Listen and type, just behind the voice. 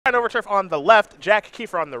Ryan Overturf on the left, Jack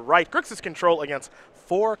Kiefer on the right. Grixis Control against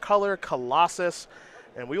 4-color Colossus.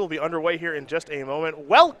 And we will be underway here in just a moment.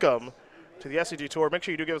 Welcome to the SCG Tour. Make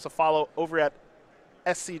sure you do give us a follow over at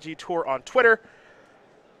SCG Tour on Twitter.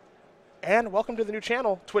 And welcome to the new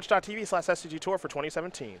channel, twitch.tv/SCG Tour for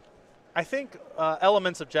 2017. I think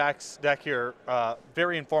elements of Jack's deck here,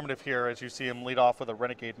 very informative here as you see him lead off with a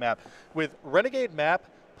Renegade map. With Renegade map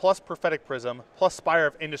plus Prophetic Prism plus Spire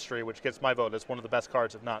of Industry, which gets my vote as one of the best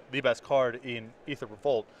cards, if not the best card in Aether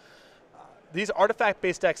Revolt. These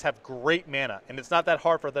artifact-based decks have great mana, and it's not that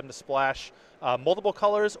hard for them to splash multiple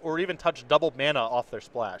colors or even touch double mana off their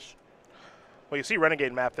splash. Well, you see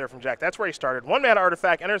Renegade map there from Jack. That's where he started. 1 mana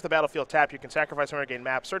artifact enters the battlefield tapped. You can sacrifice a Renegade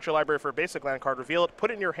map, search your library for a basic land card, reveal it, put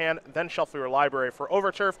it in your hand, then shuffle your library. For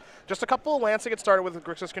Overturf, just a couple of lands to get started with the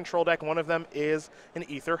Grixis Control deck. One of them is an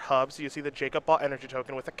Aether Hub, so you see the Jacob Ball energy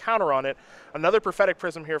token with a counter on it. Another Prophetic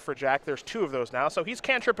Prism here for Jack. There's 2 of those now, so he's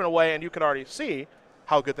cantripping away, and you can already see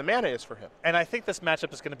how good the mana is for him. And I think this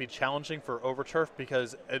matchup is going to be challenging for Overturf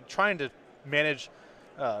because trying to manage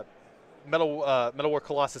Metal War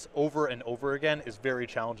Colossus over and over again is very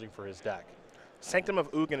challenging for his deck. Sanctum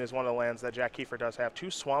of Ugin is one of the lands that Jack Kiefer does have.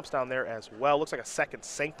 2 swamps down there as well. Looks like a second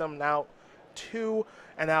Sanctum now. 2,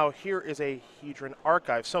 and now here is a Hedron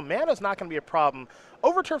Archive. So mana's not going to be a problem.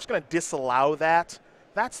 Overturf's going to disallow that.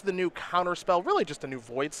 That's the new counterspell, really just a new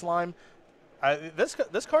Void Slime.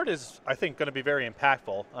 This card is, I think, going to be very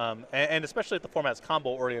impactful, and especially if the format's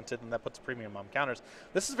combo-oriented and that puts premium on counters.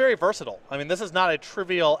 This is very versatile. I mean, this is not a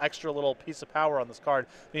trivial extra little piece of power on this card,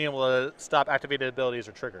 being able to stop activated abilities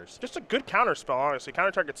or triggers. Just a good counter spell, honestly.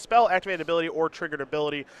 Counter target spell, activated ability, or triggered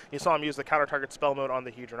ability. You saw him use the counter target spell mode on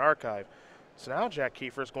the Hedron Archive. So now Jack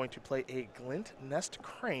Kiefer is going to play a Glint Nest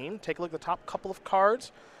Crane. Take a look at the top couple of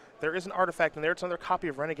cards. There is an artifact in there. It's another copy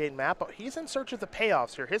of Renegade map, but he's in search of the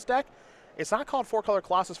payoffs here. His deck, it's not called 4-color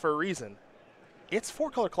Colossus for a reason. It's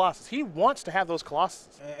 4-color Colossus. He wants to have those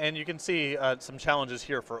Colossus. And you can see some challenges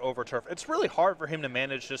here for Overturf. It's really hard for him to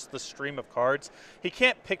manage just the stream of cards. He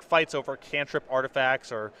can't pick fights over cantrip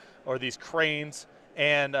artifacts or these cranes.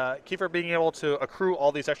 And Kiefer being able to accrue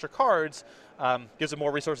all these extra cards gives him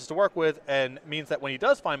more resources to work with and means that when he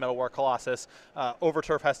does find Metal War Colossus,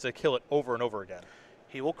 Overturf has to kill it over and over again.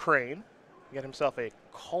 He will crane. Get himself a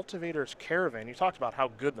Cultivator's Caravan. You talked about how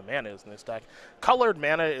good the mana is in this deck. Colored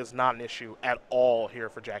mana is not an issue at all here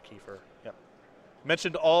for Jack Kiefer. Yep.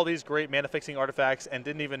 Mentioned all these great mana-fixing artifacts and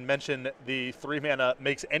didn't even mention the 3 mana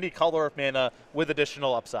makes any color of mana with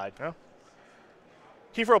additional upside. Yeah.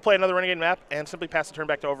 Kiefer will play another Renegade map and simply pass the turn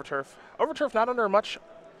back to Overturf. Overturf not under much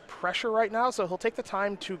pressure right now, so he'll take the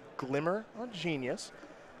time to Glimmer on Genius.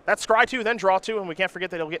 That's Scry 2, then Draw 2, and we can't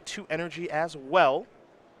forget that he'll get 2 energy as well.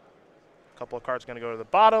 Couple of cards going to go to the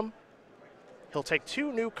bottom. He'll take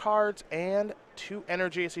 2 new cards and 2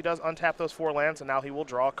 energy as he does untap those 4 lands, and now he will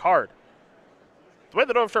draw a card. The way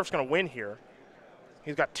that Overturf's going to win here,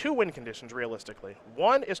 he's got 2 win conditions realistically.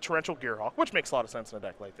 One is Torrential Gearhawk, which makes a lot of sense in a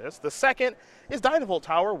deck like this. The second is Dynavolt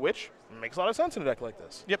Tower, which makes a lot of sense in a deck like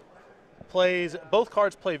this. Yep. Both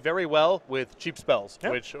cards play very well with cheap spells,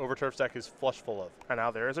 yep, which Overturf's deck is flush full of. And now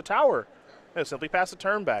there is a tower. He'll simply pass the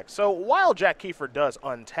turn back. So while Jack Kiefer does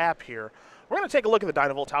untap here, we're going to take a look at the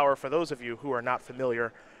Dynavolt Tower for those of you who are not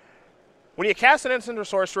familiar. When you cast an instant or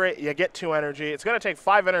sorcery, you get 2 energy. It's going to take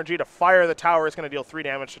 5 energy to fire the tower. It's going to deal 3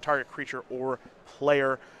 damage to target creature or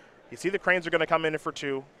player. You see the cranes are going to come in for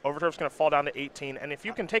 2. Overturf's going to fall down to 18. And if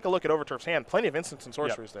you can take a look at Overturf's hand, plenty of instants and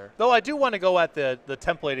sorceries there. Though I do want to go at the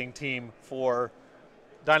templating team for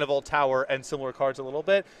Dynavolt Tower and similar cards a little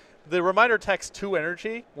bit. The reminder text 2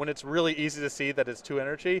 energy when it's really easy to see that it's 2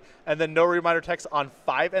 energy, and then no reminder text on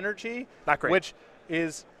 5 energy. Not great. Which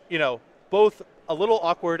is, you know, both a little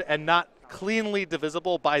awkward and not cleanly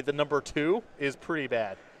divisible by the number 2 is pretty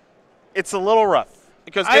bad. It's a little rough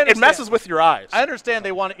because it messes with your eyes. I understand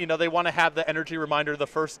they want to have the energy reminder the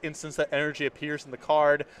first instance that energy appears in the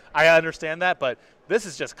card. I understand that, but this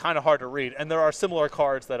is just kind of hard to read, and there are similar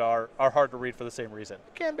cards that are hard to read for the same reason.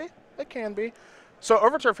 It can be. It can be. So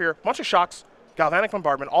Overturf here, bunch of shocks, Galvanic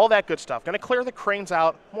Bombardment, all that good stuff. Going to clear the cranes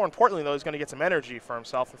out. More importantly, though, he's going to get some energy for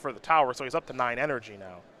himself and for the tower, so he's up to 9 energy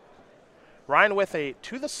now. Ryan with a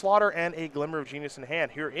To the Slaughter and a Glimmer of Genius in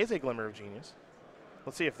hand. Here is a Glimmer of Genius.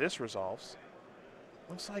 Let's see if this resolves.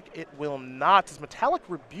 Looks like it will not. It's Metallic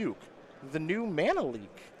Rebuke, the new mana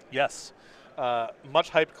leak. Yes.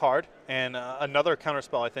 Much hyped card, and another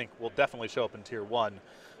counterspell I think will definitely show up in Tier 1.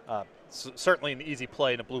 Certainly an easy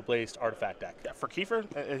play in a blue-based artifact deck. Yeah, for Kiefer,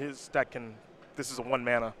 his deck can. This is a 1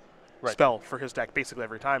 mana spell for his deck basically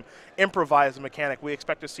every time. Improvise mechanic, we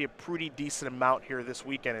expect to see a pretty decent amount here this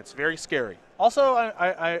weekend. It's very scary. Also,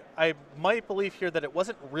 I might believe here that it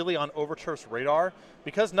wasn't really on Overturf's radar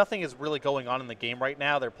because nothing is really going on in the game right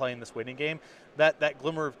now. They're playing this waiting game. That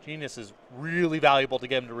Glimmer of Genius is really valuable to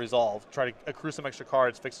get him to resolve. Try to accrue some extra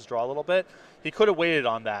cards, fix his draw a little bit. He could have waited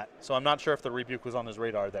on that, so I'm not sure if the Rebuke was on his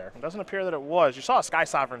radar there. It doesn't appear that it was. You saw a Sky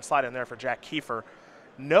Sovereign slide in there for Jack Kiefer.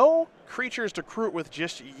 No creatures to crew it with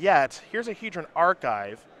just yet. Here's a Hedron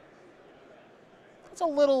Archive. It's a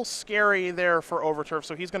little scary there for Overturf,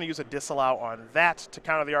 so he's going to use a Disallow on that to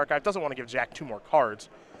counter the Archive. Doesn't want to give Jack 2 more cards,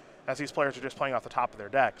 as these players are just playing off the top of their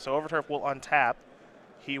deck. So Overturf will untap.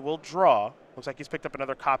 He will draw. Looks like he's picked up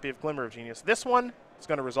another copy of Glimmer of Genius. This one is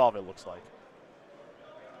going to resolve, it looks like.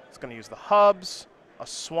 It's going to use the hubs, a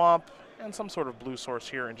swamp, and some sort of blue source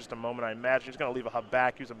here in just a moment, I imagine. He's going to leave a hub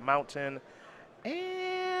back, use a mountain,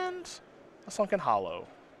 and a Sunken Hollow.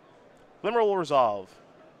 Glimmer will resolve.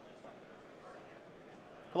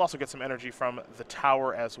 He'll also get some energy from the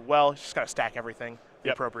tower as well. He's just got to stack everything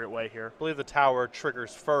the appropriate way here. I believe the tower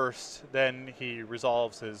triggers first, then he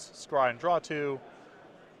resolves his scry and draw 2.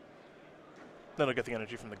 Then he'll get the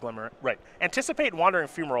energy from the Glimmer. Right. Anticipate, Wandering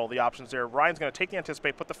Fumarole, the options there. Ryan's going to take the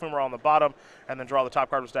Anticipate, put the Fumarole on the bottom, and then draw the top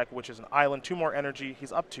card of his deck, which is an island. 2 more energy.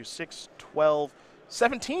 He's up to 6, 12,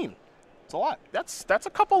 17. It's a lot. That's a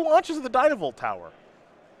couple launches of the Dynavolt Tower.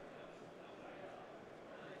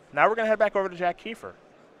 Now we're going to head back over to Jack Kiefer.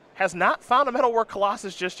 Has not found a Metalwork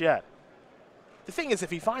Colossus just yet. The thing is, if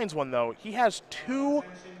he finds one, though, he has 2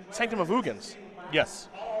 Sanctum of Ugins. Yes,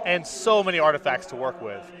 and so many artifacts to work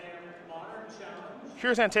with.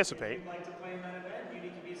 Here's Anticipate.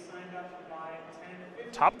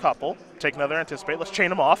 Top couple. Take another Anticipate. Let's chain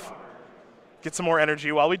them off. Get some more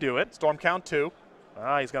energy while we do it. Storm count 2.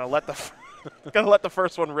 He's going to let the going to let the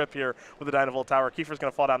first one rip here with the Dynavolt Tower. Kiefer's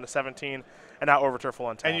going to fall down to 17, and now Overturf will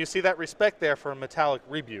untap. And you see that respect there for a Metallic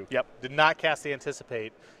Rebuke. Yep. Did not cast the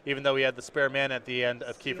Anticipate, even though he had the spare mana at the end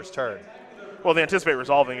of Kiefer's turn. Well, the Anticipate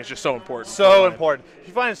resolving is just so important. So important. If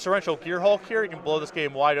you find Torrential Gearhulk here, you can blow this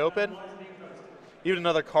game wide open. Even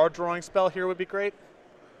another card drawing spell here would be great.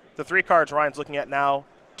 The 3 cards Ryan's looking at now,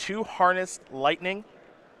 2 Harnessed Lightning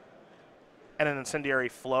and an Incendiary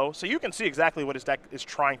Flow. So you can see exactly what his deck is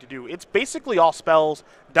trying to do. It's basically all spells,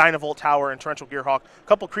 Dynavolt Tower and Torrential Gearhulk, a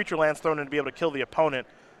couple creature lands thrown in to be able to kill the opponent.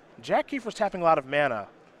 Jack Kiefer's tapping a lot of mana.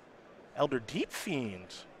 Elder Deep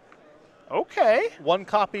Fiend. Okay. 1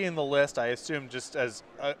 copy in the list, I assume, just as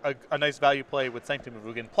a nice value play with Sanctum of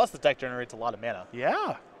Ugin. Plus the deck generates a lot of mana.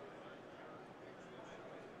 Yeah.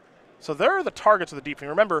 So there are the targets of the Deep Fiend.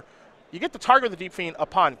 Remember, you get the target of the Deep Fiend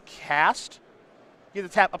upon cast. You get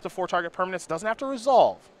to tap up to 4 target permanents. Doesn't have to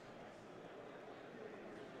resolve.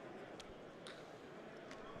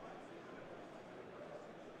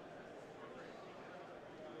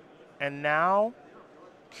 And now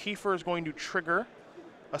Kiefer is going to trigger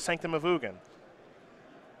a Sanctum of Ugin.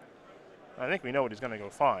 I think we know what he's going to go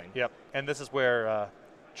find. Yep, and this is where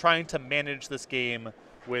trying to manage this game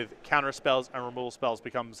with counter spells and removal spells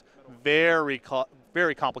becomes very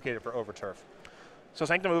complicated for Overturf. So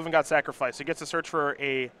Sanctum of Ugin got sacrificed. He gets to search for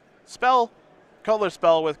a spell, color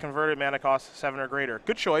spell with converted mana cost 7 or greater.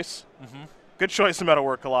 Good choice. Good choice to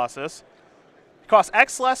Metalwork Colossus. It costs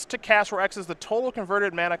X less to cast, where X is the total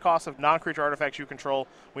converted mana cost of non-creature artifacts you control.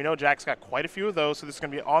 We know Jack's got quite a few of those, so this is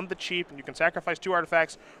going to be on the cheap, and you can sacrifice 2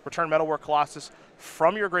 artifacts, return Metalwork Colossus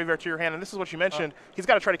from your graveyard to your hand, and this is what you mentioned. He's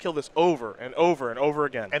got to try to kill this over and over and over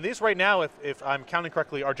again. And these right now, if I'm counting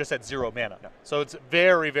correctly, are just at 0 mana. Yeah. So it's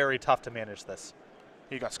very, very tough to manage this.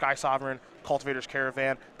 You got Sky Sovereign, Cultivator's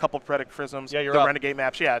Caravan, a couple Predicate Prisms, the up. Renegade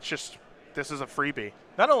maps. Yeah, it's just, this is a freebie.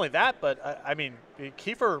 Not only that, but I mean,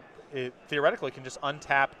 Kiefer theoretically can just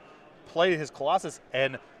untap, play his Colossus,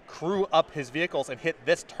 and crew up his vehicles and hit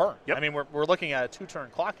this turn. Yep. I mean, we're looking at a 2-turn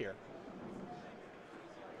clock here.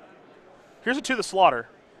 Here's a To the Slaughter.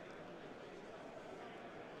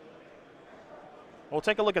 We'll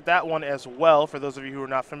take a look at that one as well for those of you who are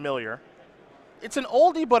not familiar. It's an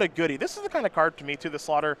oldie but a goodie. This is the kind of card to me, To the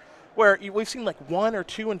Slaughter, where we've seen like 1 or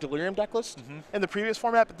 2 in Delirium decklist in the previous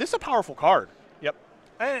format, but this is a powerful card. Yep.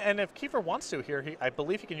 And if Kiefer wants to here, I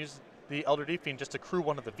believe he can use the Elder Deep Fiend just to crew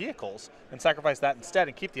one of the vehicles and sacrifice that instead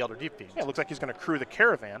and keep the Elder Deep Fiend. Yeah, it looks like he's going to crew the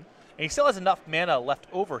Caravan. And he still has enough mana left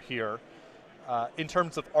over here in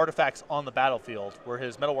terms of artifacts on the battlefield, where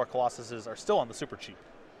his Metalwork Colossuses are still on the super cheap.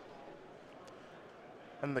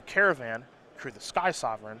 And the Caravan crew the Sky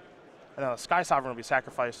Sovereign, and now the Sky Sovereign will be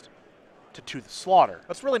sacrificed to the Slaughter.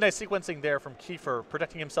 That's really nice sequencing there from Kiefer,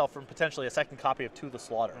 protecting himself from potentially a second copy of To the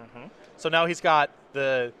Slaughter. So now he's got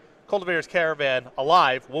the Cultivator's Caravan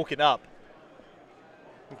alive, woken up.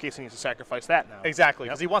 in case he needs to sacrifice that now. Exactly,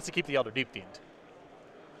 because he wants to keep the Elder Deep Fiend.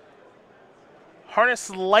 Harness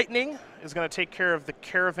Lightning is going to take care of the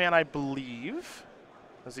Caravan, I believe,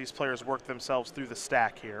 as these players work themselves through the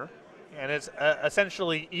stack here. And it's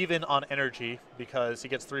essentially even on energy because he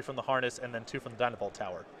gets 3 from the Harness and then 2 from the Dynavolt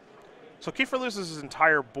Tower. So Kiefer loses his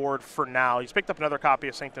entire board for now. He's picked up another copy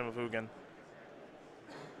of Sanctum of Ugin.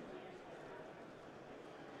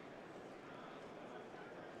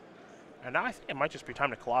 And now I think it might just be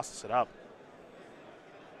time to Colossus it up.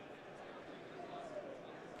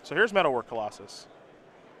 So here's Metalwork Colossus.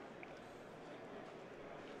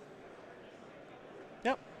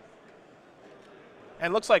 Yep.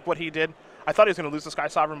 And looks like what he did, I thought he was going to lose the Sky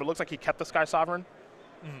Sovereign, but it looks like he kept the Sky Sovereign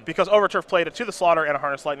because Overturf played it to the Slaughter and a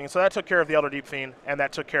Harness Lightning. So that took care of the Elder Deep Fiend, and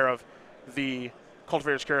that took care of the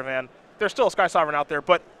Cultivator's Caravan. There's still a Sky Sovereign out there,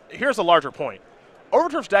 but here's a larger point.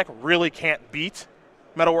 Overturf's deck really can't beat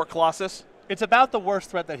Metalwork Colossus. It's about the worst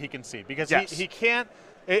threat that he can see because he can't.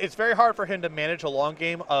 It's very hard for him to manage a long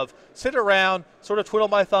game of sit around, sort of twiddle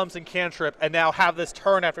my thumbs and cantrip, and now have this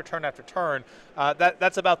turn after turn after turn.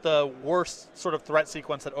 That's about the worst sort of threat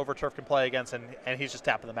sequence that Overturf can play against, and he's just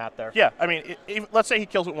tapping the map there. Yeah, I mean, let's say he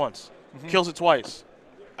kills it once, kills it twice.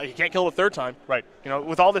 He can't kill it a third time. Right. You know,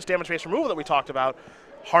 with all this damage-based removal that we talked about,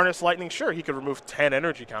 Harness Lightning, sure, he could remove 10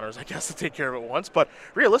 energy counters, I guess, to take care of it once. But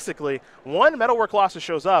realistically, one Metalwork Colossus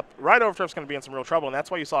shows up, Ryan Overturf's going to be in some real trouble, and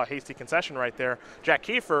that's why you saw a hasty concession right there. Jack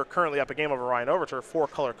Kiefer currently up a game over Ryan Overturf,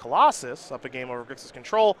 4-color Colossus, up a game over Grixis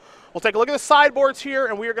Control. We'll take a look at the sideboards here,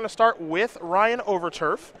 and we are going to start with Ryan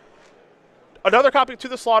Overturf. Another copy to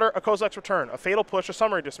the Slaughter, a Kozilek's Return, a Fatal Push, a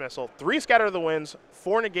Summary Dismissal, 3 Scatter of the Winds,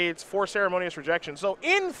 4 Negates, 4 Ceremonious Rejection. So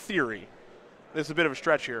in theory, this is a bit of a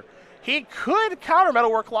stretch here. He could counter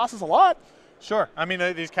Metalwork Colossus a lot. Sure. I mean,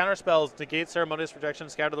 these counter spells, Negate, Ceremonious Rejection,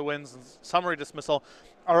 Scatter the Winds, and Summary Dismissal,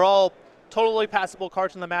 are all totally passable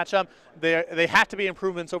cards in the matchup. They have to be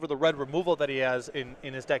improvements over the red removal that he has in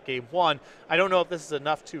his deck game 1. I don't know if this is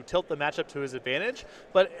enough to tilt the matchup to his advantage,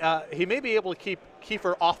 but he may be able to keep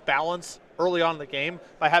Kiefer off balance early on in the game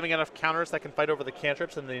by having enough counters that can fight over the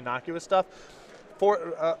cantrips and the innocuous stuff.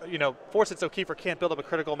 Force it so Kiefer can't build up a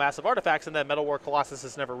critical mass of artifacts, and then Metalwork Colossus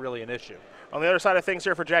is never really an issue. On the other side of things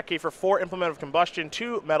here for Jack Kiefer, 4 Implement of Combustion,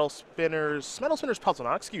 2 Metal Spinners Puzzle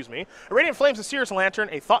Knot, a Radiant Flames, a Seer's Lantern,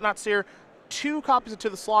 a Thought Knot Seer, 2 copies of To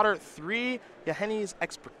the Slaughter, 3 Yahenni's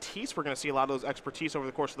Expertise. We're going to see a lot of those expertise over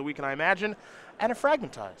the course of the weekend, I imagine, and a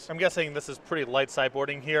Fragmentize. I'm guessing this is pretty light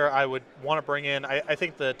sideboarding here. I would want to bring in, I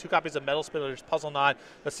think the 2 copies of Metal Spinners Puzzle Knot,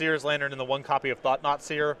 the Seer's Lantern, and the 1 copy of Thought Knot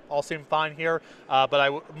Seer all seem fine here.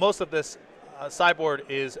 But most of this sideboard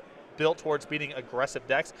is built towards beating aggressive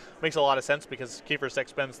decks. Makes a lot of sense because Kiefer's deck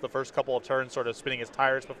spends the first couple of turns sort of spinning his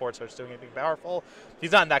tires before it starts doing anything powerful.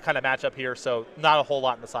 He's not in that kind of matchup here, so not a whole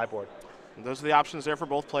lot in the sideboard. And those are the options there for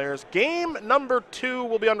both players. Game number 2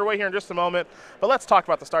 will be underway here in just a moment, but let's talk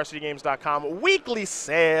about the StarCityGames.com weekly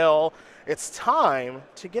sale. It's time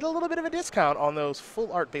to get a little bit of a discount on those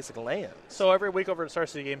full art basic lands. So every week over at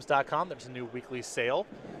StarCityGames.com, there's a new weekly sale.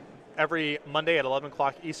 Every Monday at 11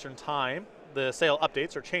 o'clock Eastern Time, the sale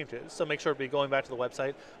updates or changes, so make sure to be going back to the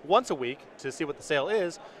website once a week to see what the sale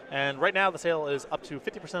is. And right now the sale is up to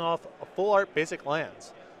 50% off full art basic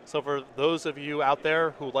lands. So for those of you out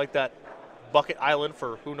there who like that Bucket Island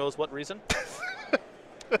for who knows what reason,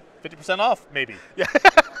 50% off, maybe. Yeah.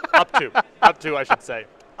 Up to, I should say.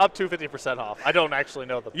 Up to 50% off. I don't actually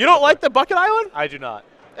know the. You don't like the Bucket Island? I do not.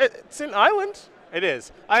 It's an island. It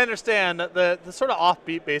is. I understand the sort of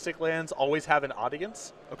offbeat basic lands always have an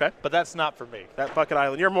audience. Okay. But that's not for me. That Bucket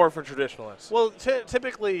Island, you're more for traditionalists. Well,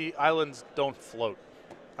 typically islands don't float.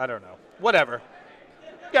 I don't know. Whatever.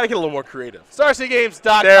 You got to get a little more creative.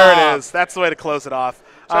 StarCityGames.com. There it is. That's the way to close it off.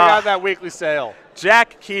 Check out that weekly sale.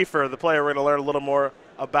 Jack Kiefer, the player we're going to learn a little more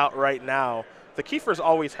about right now. The Kiefers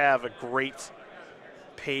always have a great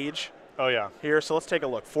page. Oh, yeah. Here, so let's take a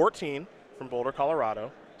look. 14 from Boulder,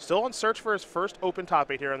 Colorado. Still on search for his first open top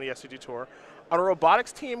 8 here on the SCG Tour. On a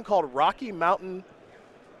robotics team called Rocky Mountain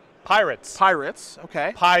Pirates.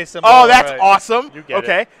 Okay. Pi symbol. Oh, that's awesome. You get it.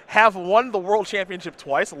 it. Have won the World Championship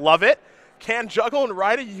twice. Love it. Can juggle and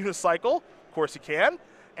ride a unicycle. Of course he can.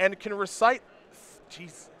 And can recite,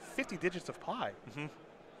 50 digits of pi. Mm-hmm.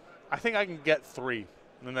 I think I can get 3.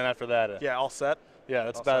 And then after that. Yeah, all set. Yeah,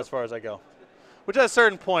 that's about as far as I go. Which at a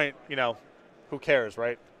certain point, who cares,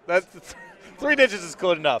 right? That's 3 digits is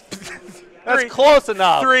good enough. That's close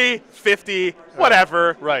enough. 350,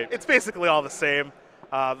 whatever. Right. It's basically all the same.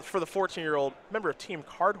 For the 14-year-old member of Team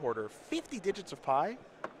Card Hoarder, 50 digits of pi.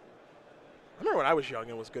 I remember when I was young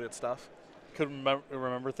and was good at stuff. Could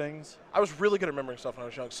remember things? I was really good at remembering stuff when I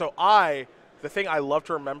was young. So the thing I loved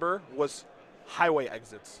to remember was highway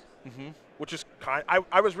exits, Mm-hmm. which is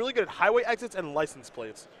I was really good at highway exits and license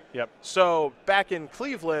plates. Yep. So back in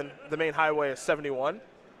Cleveland, the main highway is 71.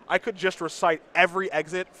 I could just recite every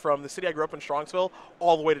exit from the city I grew up in, Strongsville,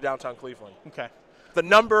 all the way to downtown Cleveland. Okay. The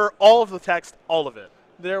number, all of the text, all of it.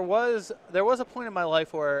 There was a point in my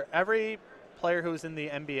life where every player who was in the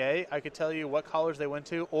NBA, I could tell you what college they went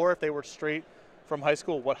to, or if they were straight from high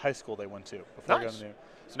school, what high school they went to before Nice. going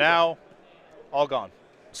to the Now, all gone.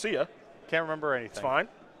 See ya. Can't remember anything. It's fine.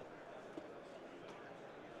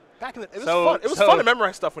 Back in the, it was So- fun. It was so- fun to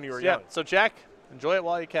memorize stuff when you were Yeah. young. So Jack, enjoy it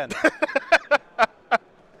while you can.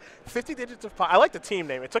 50 digits of pi. I like the team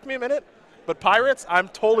name. It took me a minute, but Pirates, I'm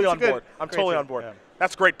totally That's on a good- board. I'm great totally team, on board. yeah.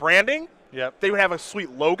 That's great branding. Yep. They would have a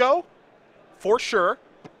sweet logo, for sure.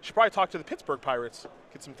 Should probably talk to the Pittsburgh Pirates,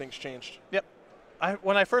 get some things changed. Yep.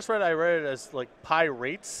 When I first read it, I read it as like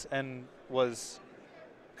Pirates and was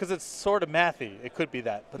because it's sort of mathy. It could be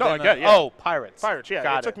that. But No, then, I get it, yeah. Oh, Pirates. Pirates, yeah.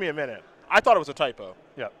 Got it took me a minute. I thought it was a typo.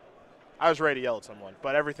 Yep. I was ready to yell at someone,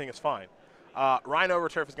 but everything is fine. Ryan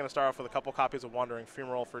Overturf is going to start off with a couple copies of Wandering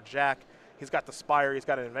Fumarole for Jack. He's got the Spire, he's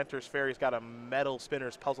got an Inventor's Fair, he's got a Metal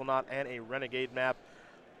Spinner's Puzzle Knot, and a Renegade map.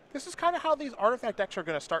 This is kind of how these artifact decks are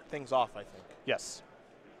going to start things off, I think. Yes.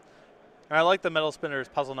 And I like the Metal Spinners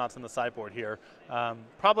Puzzle Knots in the sideboard here.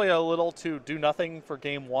 Probably a little to do nothing for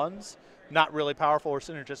game ones. Not really powerful or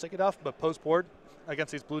synergistic enough, but post-board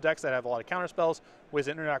against these blue decks that have a lot of counter spells, ways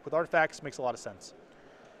to interact with artifacts, makes a lot of sense.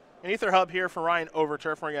 An Ether Hub here for Ryan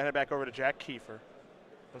Overturf. We're going to head back over to Jack Kiefer.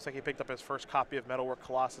 Looks like he picked up his first copy of Metalwork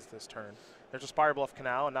Colossus this turn. There's a Spire Bluff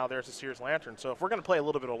Canal, and now there's a Sears Lantern. So if we're going to play a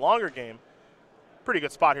little bit of a longer game, pretty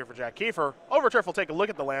good spot here for Jack Kiefer. Overturf will take a look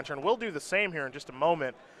at the Lantern. We'll do the same here in just a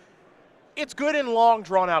moment. It's good in long,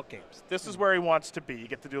 drawn-out games. This is where he wants to be. You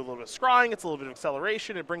get to do a little bit of scrying. It's a little bit of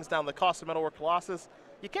acceleration. It brings down the cost of Metalwork Colossus.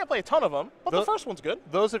 You can't play a ton of them, but the first one's good.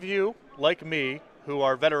 Those of you, like me, who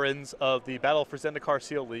are veterans of the Battle for Zendikar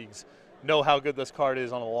Seal Leagues, know how good this card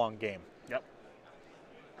is on a long game. Yep.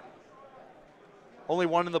 Only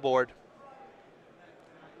one in the board.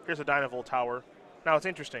 Here's a Dynavolt Tower. Now, it's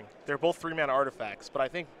interesting. They're both 3-mana artifacts, but I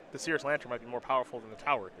think the Sears Lantern might be more powerful than the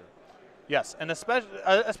Tower here. Yes, and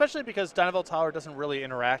especially because Dynavolt Tower doesn't really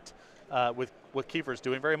interact with what Kiefer's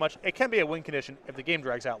doing very much. It can be a win condition if the game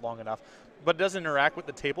drags out long enough, but it doesn't interact with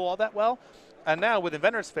the table all that well. And now with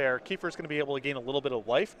Inventor's Fair, Kiefer's going to be able to gain a little bit of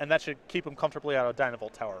life, and that should keep him comfortably out of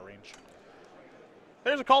Dynavolt Tower range.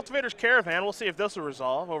 There's a Cultivator's Caravan. We'll see if this will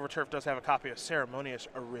resolve. Overturf does have a copy of Ceremonious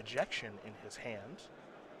Rejection in his hand.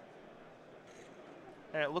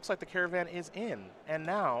 And it looks like the Caravan is in. And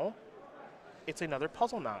now it's another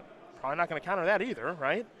Puzzle Knot. Probably not going to counter that either,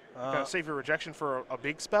 right? Going to save your rejection for a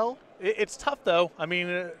big spell? It's tough, though. I mean,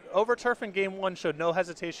 Overturf in Game 1 showed no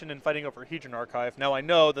hesitation in fighting over Hedron Archive. Now, I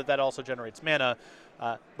know that also generates mana,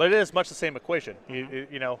 but it is much the same equation.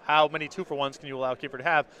 You know, how many 2-for-1s can you allow Kiefer to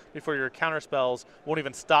have before your counter spells won't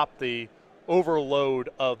even stop the overload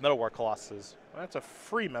of Metalwork Colossus? Well, that's a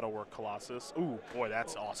free Metalwork Colossus. Ooh, boy,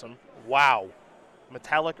 that's awesome. Wow.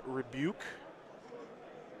 Metallic Rebuke.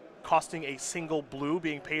 Costing a single blue,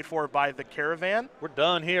 being paid for by the Caravan. We're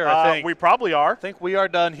done here, I think. We probably are. I think we are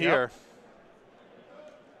done here.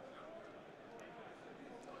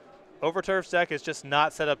 Overturf's deck is just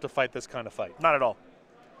not set up to fight this kind of fight. Not at all.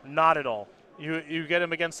 Not at all. You get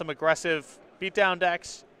him against some aggressive beatdown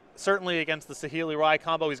decks. Certainly against the Saheeli Rai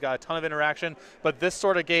combo, he's got a ton of interaction. But this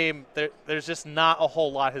sort of game, there's just not a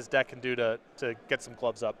whole lot his deck can do to get some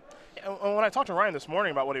clubs up. And when I talked to Ryan this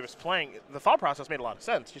morning about what he was playing, the thought process made a lot of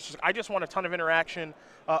sense. I just want a ton of interaction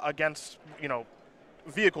against,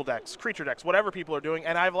 vehicle decks, creature decks, whatever people are doing,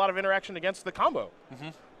 and I have a lot of interaction against the combo.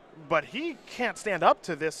 But he can't stand up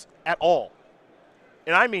to this at all.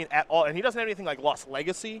 And I mean at all. And he doesn't have anything like Lost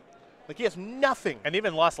Legacy. Like, he has nothing. And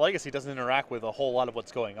even Lost Legacy doesn't interact with a whole lot of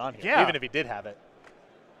what's going on here, Yeah. even if he did have it.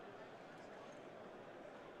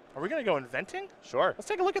 Are we going to go inventing? Sure. Let's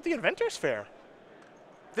take a look at the Inventor's Fair.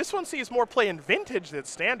 This one sees more play in Vintage than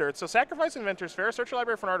Standard. So sacrifice Inventor's Fair, search your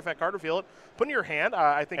library for an artifact card, reveal it, put it in your hand.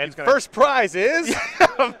 I think he's going to... first prize is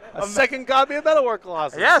a second copy of Metalwork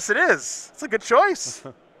Colossus. Yes, it is. It's a good choice.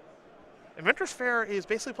 Inventor's Fair is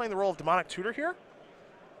basically playing the role of Demonic Tutor here.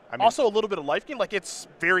 I mean, also a little bit of life gain. Like, it's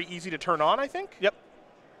very easy to turn on, I think. Yep.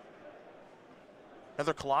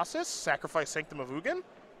 Another Colossus, sacrifice Sanctum of Ugin.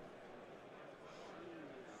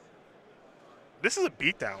 This is a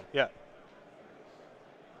beatdown. Yeah.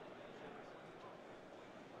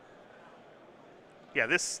 Yeah,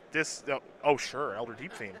 this oh, sure, Elder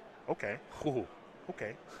Deep Theme. Okay. Ooh.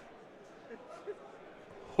 Okay.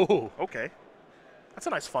 Ooh. Okay. That's a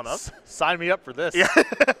nice fun of. Sign me up for this. Yeah.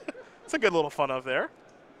 It's a good little fun of there.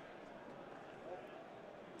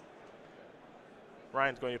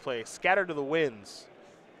 Ryan's going to play Scatter to the Winds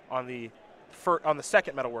on the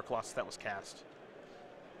second Metalwork Colossus that was cast.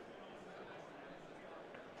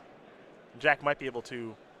 Jack might be able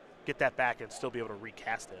to get that back and still be able to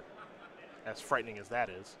recast it, as frightening as that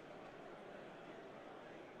is.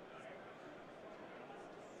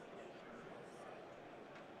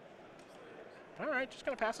 All right, just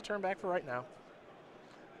going to pass the turn back for right now.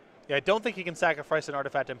 Yeah, I don't think he can sacrifice an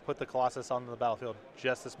artifact and put the Colossus on the battlefield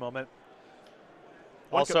just this moment.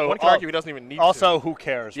 One could argue he doesn't even need to. Also, who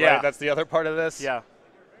cares, Yeah. right? That's the other part of this. Yeah.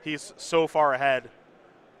 He's so far ahead,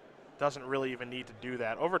 doesn't really even need to do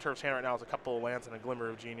that. Overturf's hand right now is a couple of lands and a Glimmer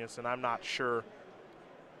of Genius, and I'm not sure.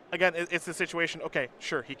 Again, it's the situation, okay,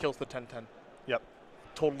 sure, he kills the 10-10. Yep.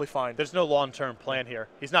 Totally fine. There's no long-term plan here.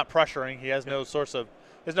 He's not pressuring. He has no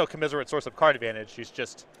commiserate source of card advantage. He's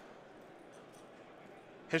just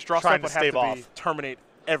his draw trying step to would stave have to be off. Terminate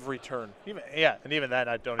every turn. And even then,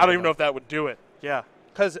 I don't even know if that would do it. Yeah.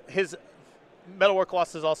 Because his Metalwork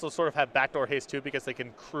Colossus also sort of have backdoor haste too, because they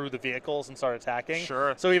can crew the vehicles and start attacking.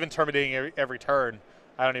 Sure. So even terminating every turn,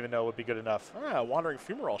 I don't even know would be good enough. Ah, Wandering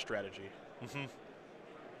Fumarole strategy. Mm-hmm. You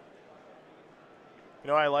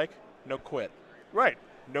know what I like? No quit. Right.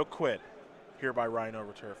 No quit here by Ryan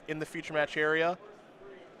Overturf. In the feature match area,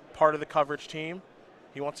 part of the coverage team,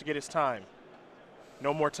 he wants to get his time.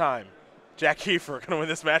 No more time. Jack Kiefer going to win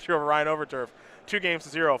this match over Ryan Overturf. 2-0,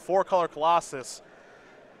 4-color Colossus.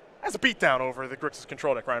 That's a beatdown over the Grixis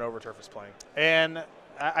control deck Ryan Overturf is playing. And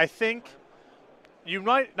I think you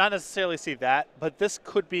might not necessarily see that, but this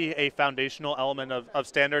could be a foundational element of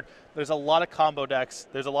Standard. There's a lot of combo decks.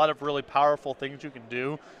 There's a lot of really powerful things you can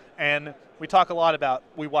do. And we talk a lot about,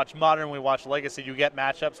 we watch Modern, we watch Legacy. You get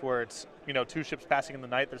matchups where it's, two ships passing in the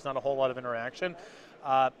night. There's not a whole lot of interaction.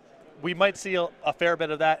 We might see a fair bit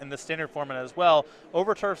of that in the Standard format as well.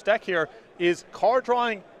 Overturf's deck here is card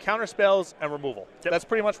drawing, counter spells, and removal. Yep. That's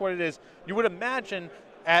pretty much what it is. You would imagine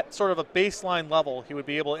at sort of a baseline level, he would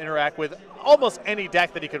be able to interact with almost any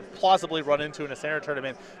deck that he could plausibly run into in a Standard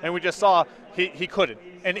tournament. And we just saw he couldn't.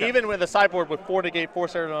 And even with a sideboard with 4 negate, 4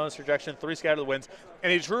 Serenon's Rejection, 3 Scatter the Winds,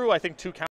 and he drew, I think, 2 counter